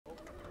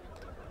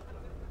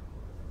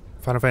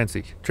Final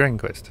Fantasy, Dragon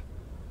Quest.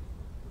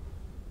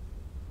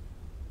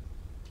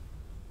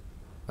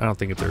 I don't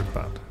think it's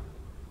Earthbound.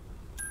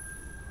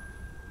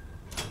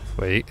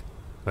 Wait.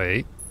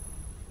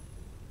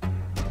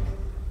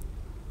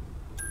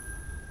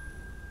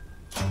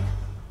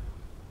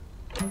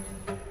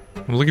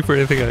 I'm looking for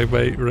anything I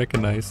might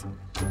recognize.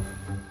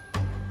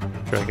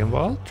 Dragon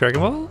Ball?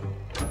 Dragon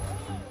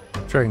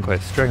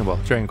Quest, Dragon Ball,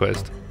 Dragon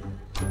Quest.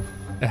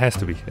 It has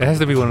to be. It has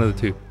to be one of the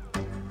two.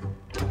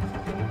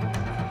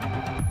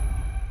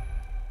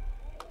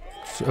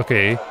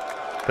 Okay,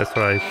 that's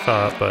what I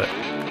thought, but...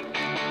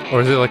 Or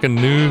is it like a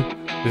new...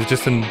 Is it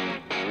just an...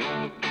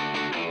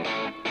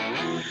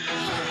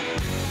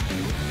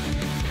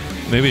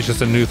 Maybe it's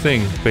just a new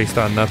thing based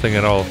on nothing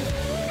at all.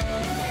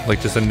 Like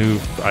just a new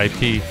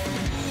IP.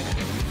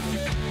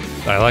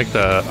 I like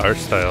the art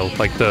style,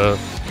 like the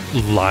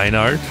line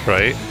art,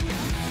 right?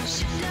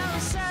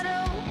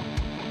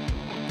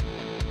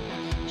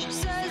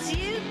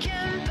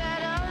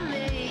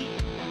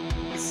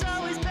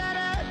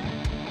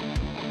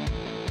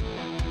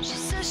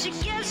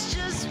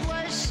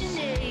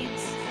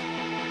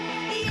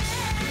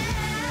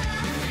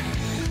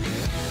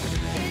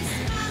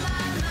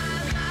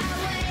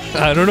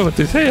 I don't know what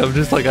to say, I'm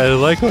just like, I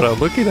like what I'm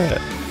looking at.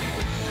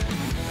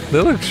 They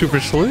look super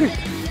slick.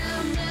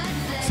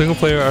 Single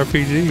player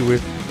RPG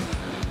with...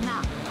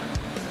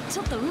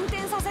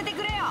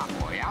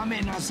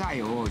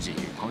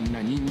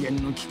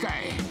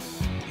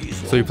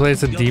 So you play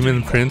as a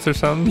demon prince or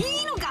something?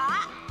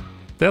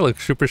 That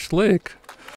looks super slick.